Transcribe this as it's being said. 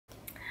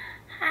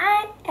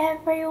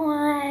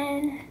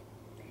everyone.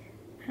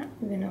 I don't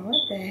even know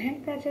what the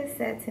heck that just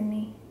said to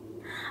me.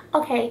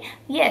 Okay,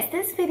 yes,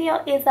 this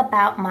video is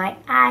about my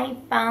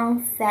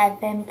iPhone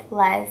 7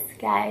 Plus,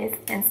 guys,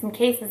 and some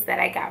cases that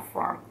I got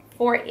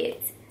for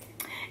it.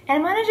 And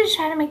I'm gonna just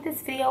try to make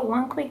this video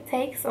one quick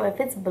take, so if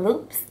it's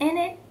bloops in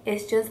it,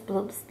 it's just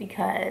bloops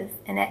because,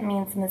 and that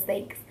means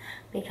mistakes,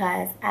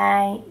 because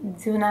I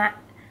do not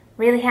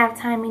really have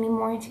time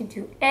anymore to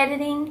do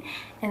editing,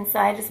 and so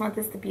I just want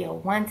this to be a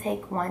one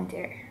take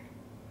wonder.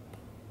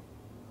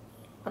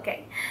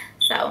 Okay,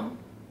 so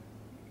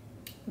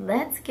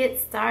let's get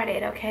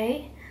started.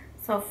 Okay,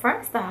 so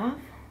first off,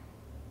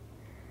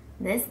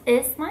 this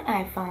is my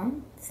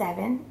iPhone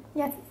 7.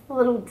 Yes, it's a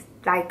little,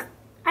 like,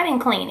 I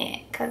didn't clean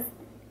it because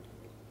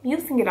I'm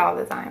using it all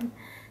the time.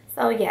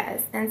 So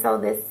yes, and so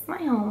this is my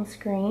home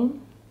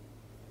screen.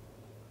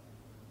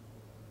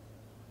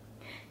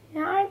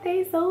 And aren't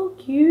they so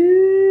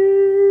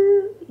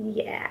cute?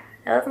 Yeah,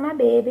 those are my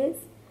babies.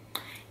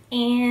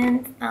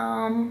 And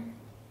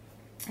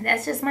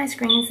that's just my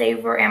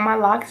screensaver and my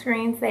lock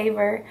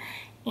screensaver.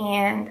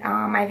 And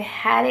I've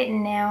had it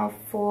now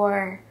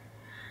for,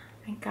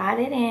 I got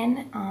it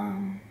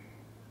in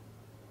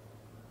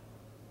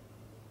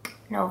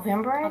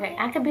November. Okay,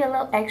 I could be a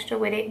little extra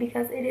with it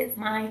because it is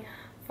my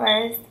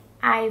first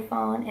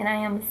iPhone and I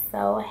am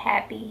so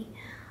happy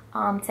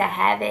to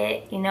have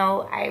it. You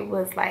know, I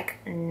was like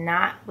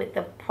not with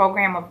the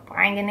program of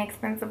buying an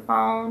expensive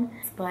phone,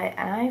 but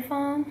an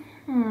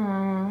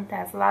iPhone,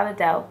 that's a lot of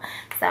dough.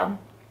 So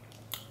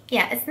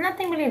yeah, it's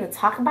nothing really to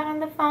talk about on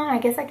the phone. I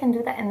guess I can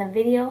do that in the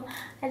video.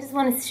 I just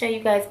wanted to show you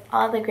guys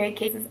all the great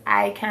cases.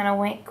 I kind of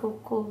went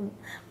coco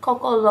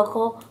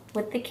loco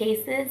with the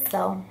cases.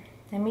 So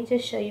let me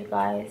just show you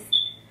guys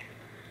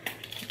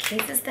the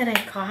cases that I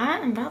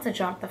got. I'm about to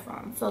drop the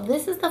phone. So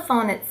this is the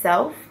phone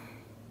itself.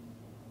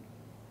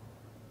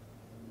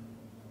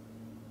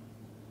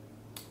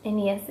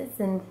 And yes, it's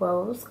in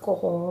rose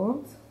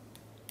gold.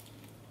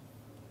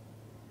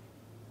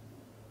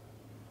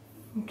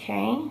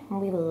 Okay,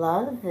 we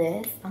love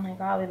this. Oh my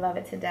god, we love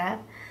it to death.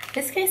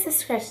 This case is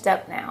scratched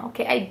up now.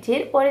 Okay, I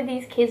did order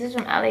these cases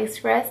from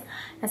AliExpress,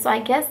 and so I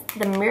guess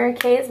the mirror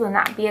case will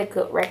not be a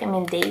good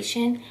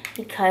recommendation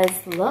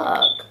because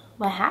look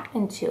what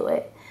happened to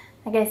it.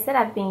 Like I said,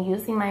 I've been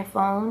using my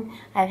phone.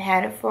 I've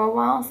had it for a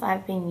while, so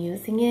I've been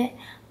using it.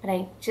 But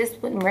I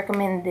just wouldn't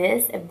recommend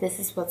this if this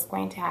is what's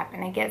going to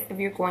happen. I guess if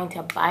you're going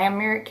to buy a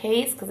mirror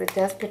case, because it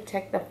does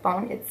protect the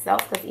phone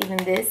itself, because even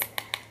this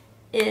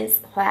is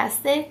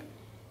plastic,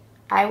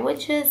 I would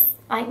just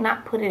like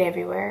not put it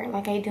everywhere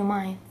like I do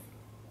mine.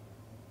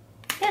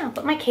 Yeah,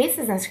 but my case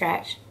isn't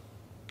scratched.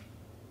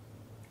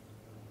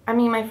 I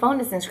mean, my phone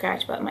isn't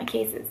scratched, but my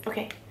case is.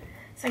 Okay,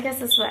 so I guess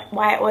that's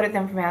why I ordered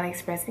them from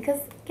AliExpress,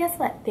 because guess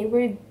what? They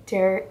were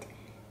dirt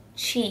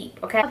cheap.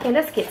 Okay,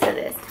 let's get to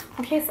this.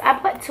 Okay, so I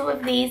bought 2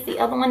 of these. The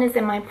other one is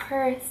in my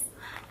purse,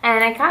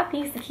 and I got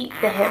these to keep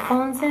the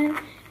headphones in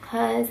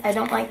because I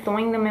don't like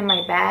throwing them in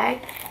my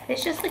bag.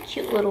 It's just a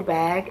cute little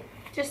bag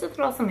just to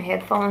throw some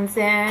headphones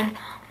in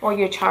or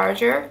your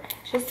charger,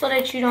 just so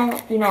that you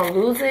don't, you know,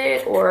 lose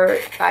it or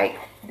like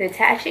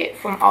detach it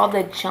from all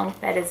the junk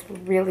that is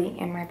really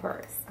in my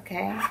purse.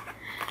 Okay,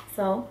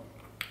 so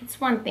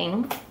it's one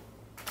thing.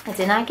 I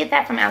did not get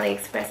that from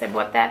AliExpress. I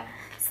bought that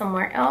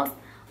somewhere else.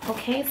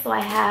 Okay, so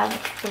I have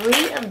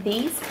 3 of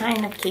these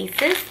kind of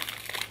cases.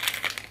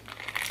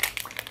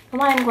 And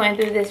why I'm going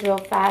through this real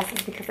fast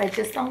is because I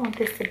just don't want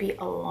this to be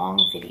a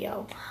long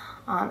video.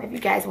 If you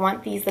guys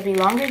want these to be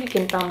longer, you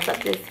can thumbs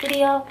up this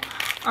video.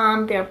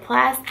 They're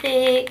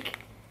plastic.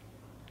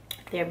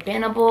 They're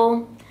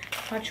bendable.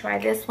 I'll try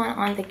this one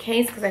on the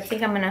case because I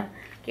think I'm going to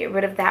get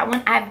rid of that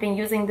one. I've been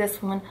using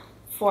this one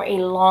for a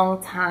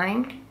long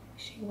time. I'll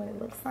show you what it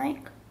looks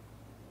like.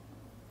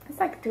 It's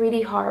like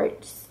 3D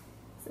hearts.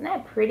 Isn't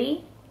that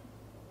pretty?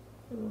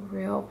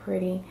 Real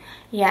pretty.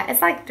 Yeah,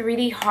 it's like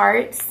 3D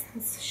hearts.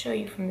 Let's show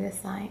you from this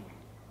side.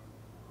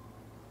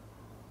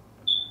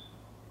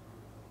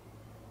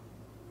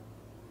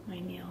 My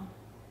nail.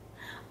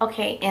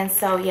 Okay, and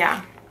so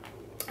yeah,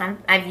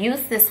 I've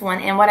used this one,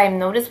 and what I've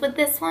noticed with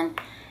this one,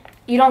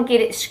 you don't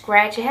get it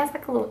scratched. It has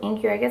like a little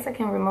ink here. I guess I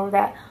can remove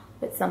that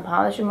with some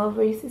polish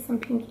remover. You see some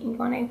pink ink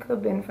on it? It could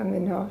have been from the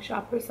nail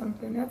shop or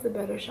something. That's a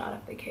better shot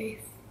of the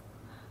case.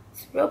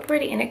 It's real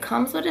pretty, and it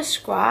comes with a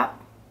scrap.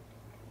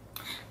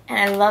 And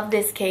I love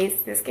this case.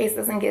 This case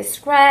doesn't get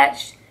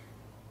scratched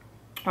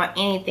or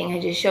anything. I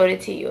just showed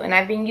it to you. And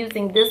I've been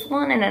using this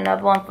one and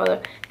another one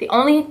for the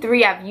only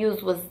 3 I've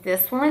used was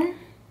this one,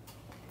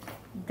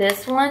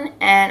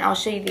 and I'll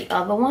show you the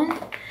other one.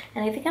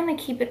 And I think I'm gonna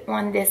keep it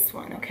on this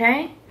one,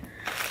 okay?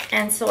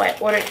 And so I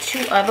ordered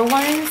 2 other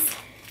ones.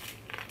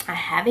 I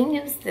haven't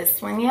used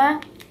this one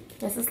yet.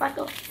 This is like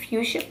a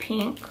fuchsia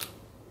pink.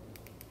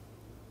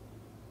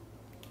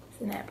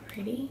 Isn't that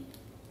pretty?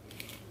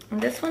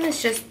 And this one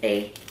is just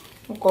a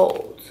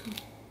gold.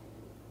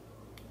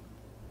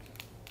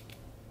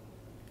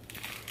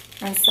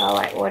 And so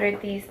I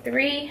ordered these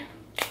 3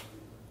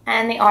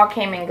 and they all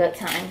came in good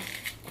time.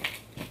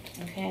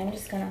 Okay, I'm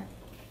just gonna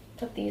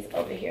put these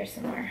over here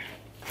somewhere.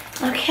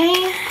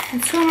 Okay,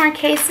 and two more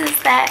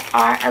cases that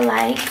are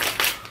alike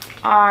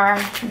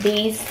are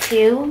these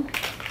two.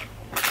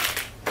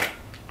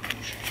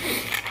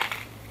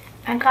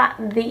 I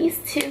got these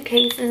two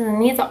cases,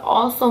 and these are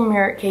also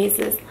mirrored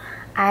cases.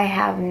 I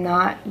have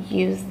not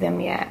used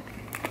them yet.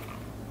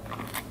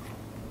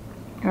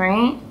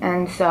 Right?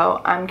 And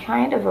so I'm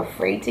kind of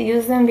afraid to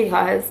use them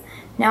because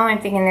now I'm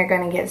thinking they're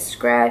gonna get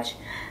scratched.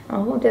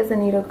 And who doesn't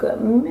need a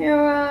good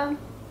mirror?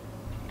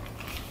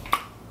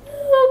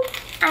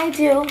 I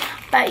do,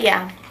 but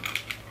yeah.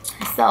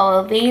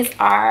 So these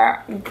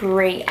are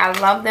great. I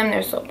love them.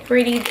 They're so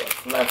pretty, they're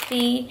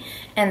fluffy,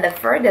 and the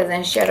fur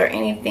doesn't shed or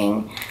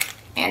anything.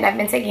 And I've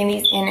been taking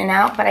these in and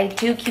out, but I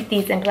do keep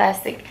these in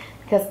plastic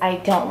because I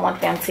don't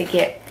want them to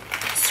get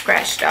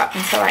scratched up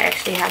until I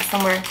actually have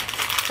somewhere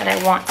that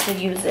I want to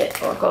use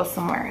it or go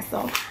somewhere.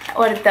 So I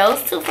ordered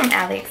those two from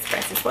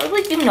AliExpress as well.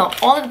 Like, you know,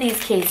 all of these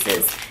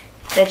cases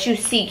that you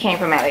see came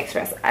from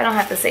AliExpress. I don't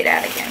have to say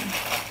that again.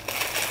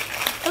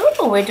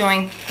 Oh, we're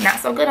doing not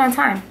so good on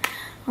time.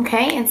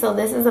 Okay, and so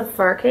this is a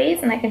fur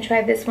case, and I can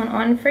try this one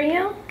on for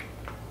you.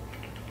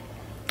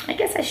 I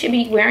guess I should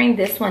be wearing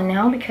this one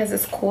now because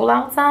it's cool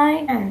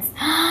outside. And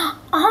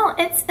oh,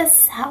 it's a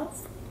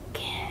South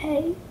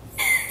case.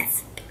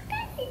 It's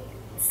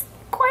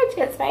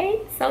gorgeous,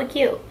 right? So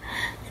cute.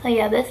 So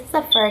yeah, this is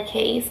a fur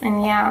case,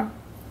 and yeah,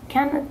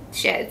 kind of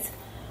sheds.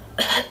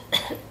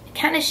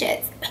 Kind of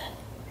sheds.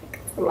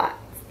 It's a lot.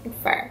 It's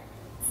like fur.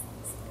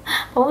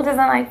 But who doesn't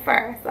like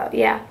fur? So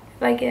yeah,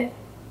 I like it.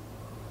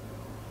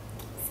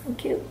 So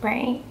cute,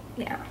 right?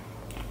 Yeah.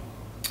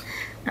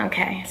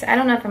 Okay, so I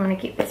don't know if I'm gonna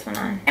keep this one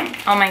on.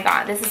 Oh my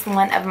god, this is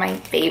one of my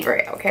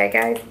favorite, okay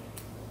guys?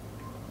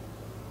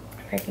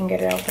 If I can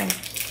get it open.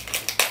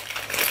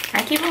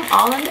 I keep them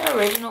all in the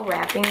original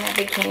wrapping that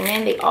they came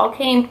in. They all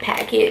came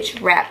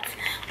packaged, wrapped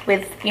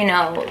with, you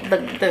know,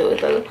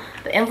 the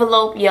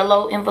envelope,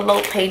 yellow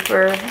envelope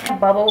paper,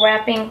 bubble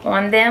wrapping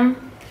on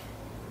them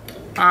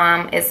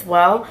as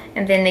well.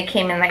 And then they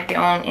came in like their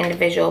own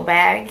individual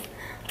bags.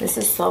 This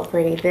is so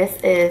pretty. This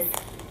is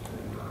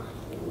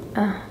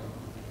a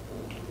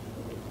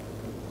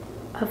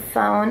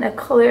phone, a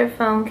clear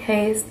phone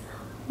case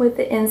with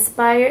the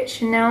inspired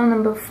Chanel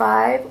No.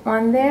 5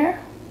 on there.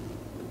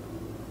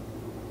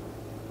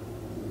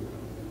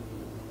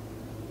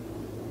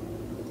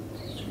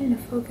 Just trying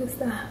to focus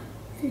that.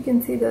 If you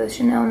can see the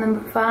Chanel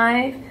No.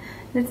 5.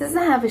 It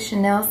doesn't have a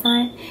Chanel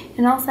sign.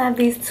 And also have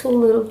these two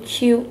little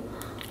cute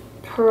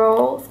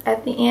pearls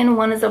at the end.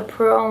 One is a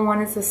pearl and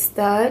one is a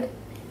stud.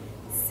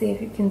 Let's see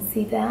if you can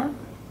see that.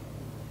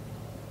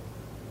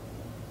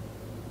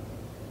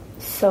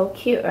 So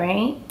cute,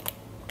 right?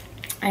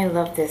 I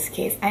love this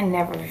case. I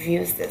never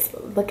used this,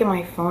 but look at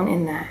my phone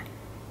in that.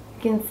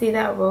 You can see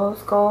that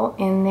rose gold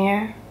in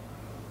there.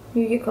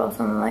 You get close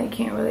on the light, you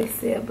can't really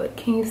see it, but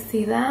can you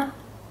see that?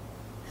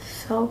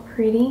 So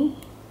pretty.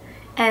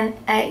 And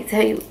I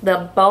tell you,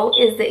 the bow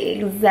is the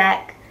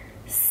exact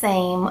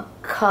same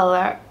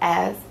color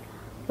as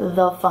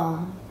the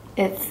phone.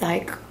 It's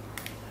like,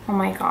 oh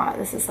my god,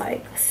 this is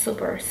like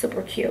super,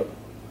 super cute.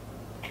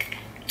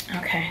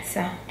 Okay,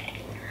 so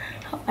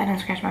hope I don't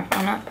scratch my phone.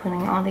 I'm not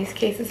putting all these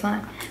cases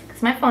on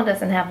because my phone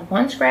doesn't have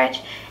one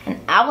scratch, and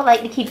I would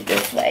like to keep it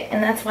this way,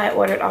 and that's why I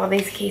ordered all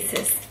these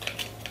cases.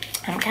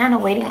 I'm kind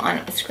of waiting on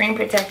a screen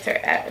protector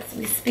as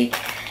we speak,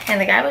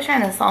 and the guy was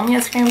trying to sell me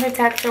a screen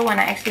protector when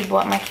I actually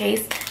bought my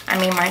case. I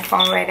mean my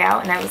phone right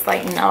out, and I was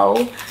like, no.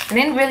 I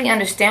didn't really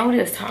understand what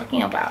he was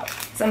talking about.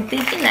 So I'm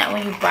thinking that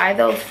when you buy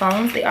those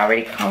phones, they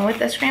already come with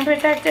a screen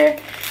protector.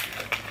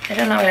 I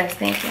don't know what I was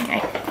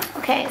thinking.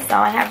 Okay, so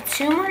I have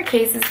two more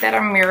cases that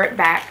are mirrored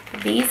back.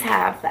 These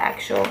have the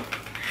actual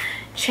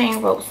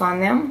chain ropes on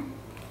them.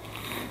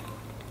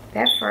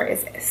 That fur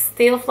is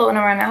still floating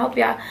around. I hope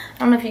y'all, I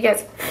don't know if you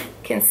guys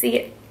can see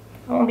it.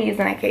 I won't be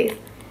using that case.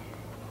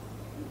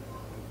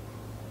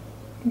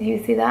 Do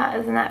you see that?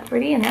 Isn't that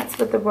pretty? And that's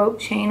with the rope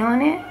chain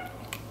on it.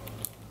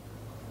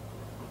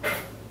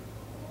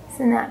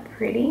 Isn't that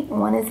pretty?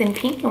 One is in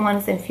pink and one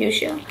is in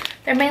fuchsia.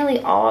 They're mainly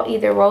all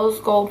either rose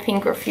gold,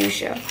 pink, or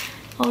fuchsia.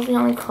 Those are the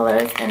only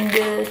colors. And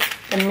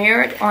the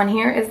mirrored on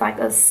here is like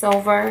a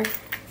silver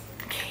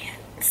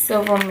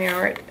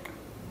mirrored.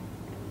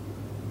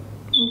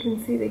 You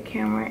can see the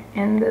camera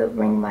and the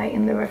ring light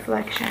and the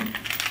reflection.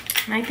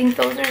 And I think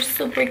those are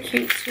super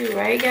cute too,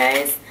 right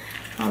guys?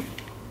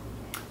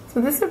 So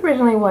this is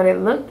originally what it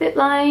looked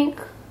like.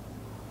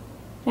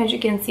 As you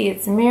can see,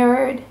 it's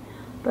mirrored.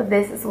 But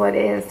this is what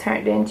it has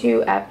turned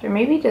into after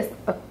maybe just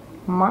a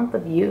month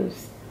of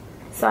use.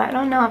 So I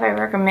don't know if I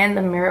recommend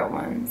the mirrored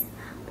ones.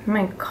 But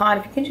my god,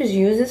 if you can just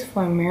use this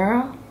for a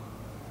mirror,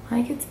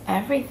 like it's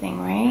everything,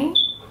 right?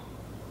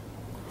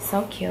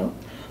 So cute.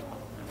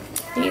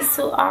 These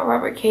two are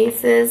rubber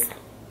cases,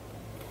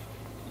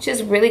 which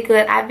is really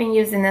good. I've been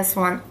using this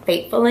one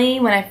faithfully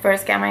when I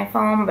first got my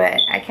phone,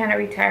 but I kind of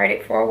retired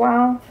it for a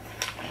while.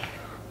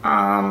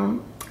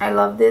 I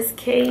love this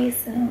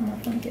case. I don't know if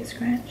I'm gonna get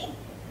scratched.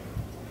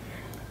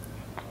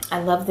 I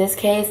love this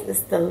case.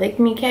 It's the Lick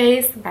Me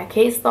case by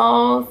Case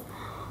Dolls.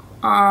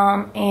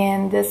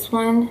 And this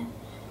one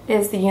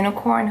is the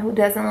unicorn. Who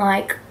doesn't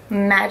like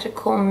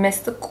magical,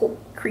 mystical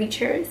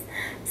creatures?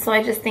 So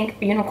I just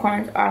think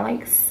unicorns are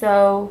like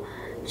so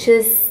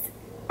just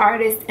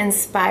artist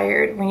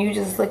inspired when you're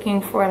just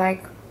looking for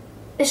like,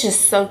 it's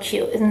just so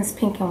cute. And it's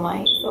pink and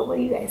white. So what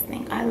do you guys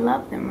think? I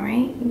love them,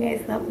 right? You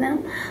guys love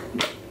them?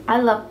 I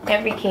love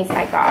every case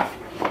I got.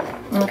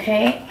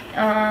 Okay.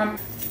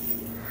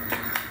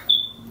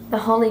 The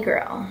Holy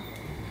Grail.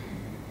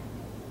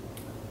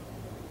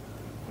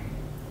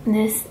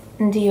 This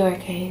Dior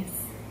case.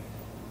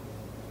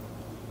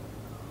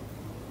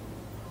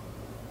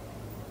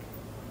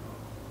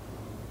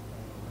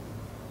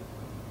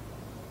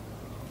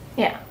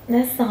 Yeah,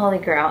 that's the Holy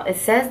Grail. It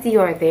says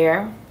Dior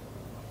there.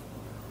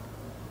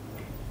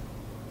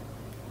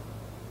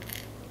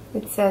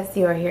 It says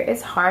Dior here.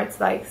 It's hard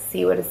to like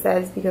see what it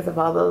says because of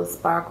all those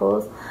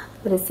sparkles.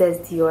 But it says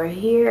Dior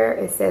here.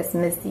 It says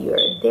Miss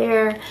Dior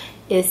there.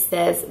 It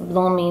says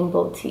Blooming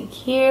Boutique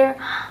here.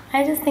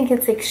 I just think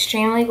it's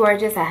extremely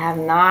gorgeous. I have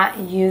not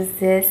used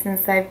this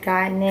since I've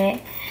gotten it.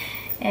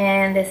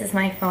 And this is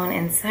my phone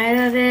inside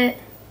of it.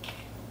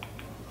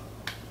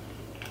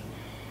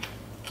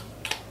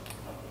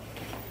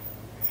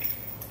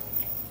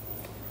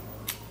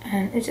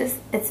 And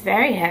it's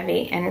very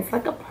heavy, and it's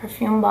like a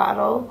perfume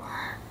bottle,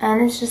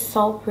 and it's just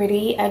so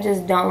pretty. I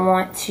just don't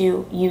want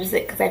to use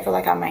it because I feel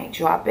like I might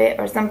drop it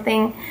or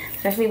something,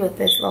 especially with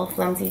this little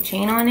flimsy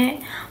chain on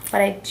it. But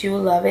I do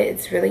love it.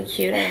 It's really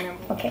cute.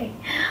 Okay,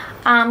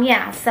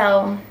 yeah,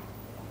 so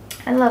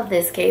I love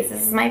this case.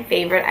 This is my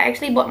favorite. I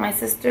actually bought my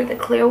sister the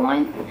clear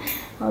one.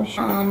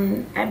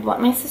 I bought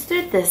my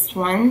sister this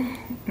one,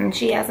 and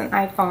she has an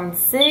iPhone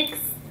 6.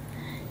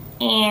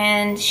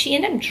 And she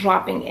ended up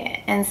dropping it,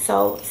 and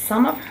so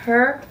some of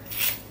her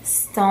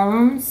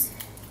stones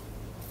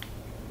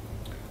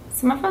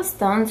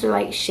are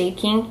like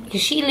shaking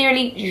because she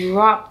literally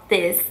dropped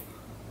this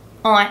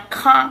on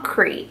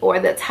concrete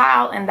or the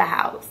tile in the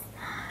house.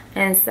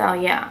 And so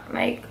yeah,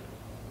 like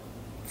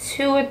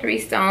 2 or 3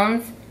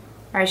 stones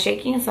are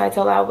shaking, so I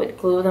told her I would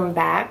glue them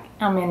back.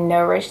 I'm in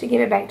no rush to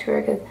give it back to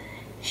her because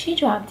she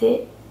dropped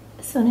it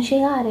as soon as she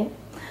got it.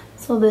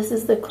 So this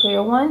is the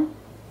clear one,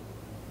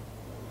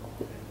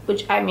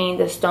 which I mean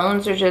the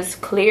stones are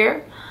just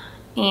clear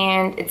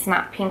and it's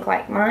not pink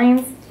like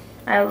mine's.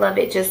 I love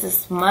it just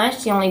as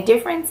much. The only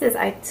difference is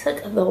I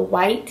took the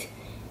white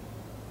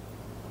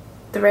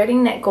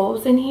threading that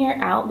goes in here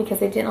out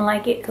because I didn't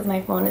like it because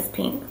my phone is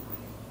pink.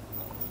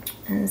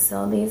 And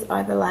so these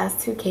are the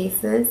last 2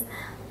 cases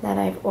that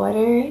I've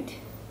ordered.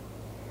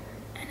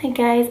 And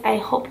guys, I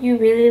hope you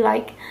really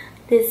like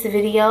this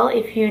video.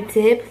 If you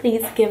did,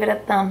 please give it a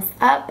thumbs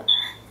up.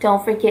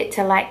 Don't forget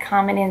to like,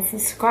 comment, and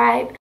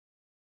subscribe.